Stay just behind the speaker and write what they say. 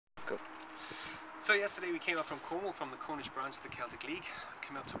So yesterday we came up from Cornwall, from the Cornish branch of the Celtic League,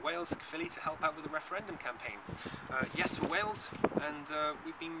 came up to Wales, Caerphilly, to help out with the referendum campaign. Yes for Wales, and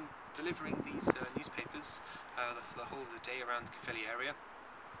we've been delivering these newspapers for the whole of the day around the Caerphilly area,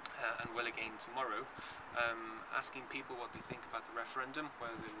 and will again tomorrow, asking people what they think about the referendum,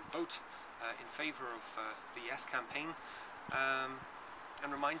 whether they will vote in favour of the Yes campaign, and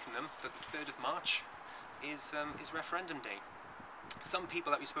reminding them that the 3rd of March is referendum day. Some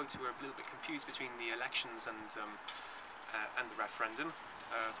people that we spoke to were a little bit confused between the elections and the referendum.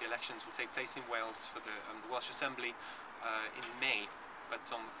 The elections will take place in Wales for the Welsh Assembly in May, but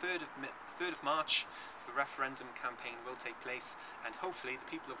on the 3rd of March the referendum campaign will take place, and hopefully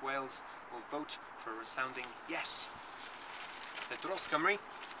the people of Wales will vote for a resounding yes. The Dros Cymru,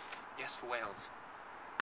 yes for Wales.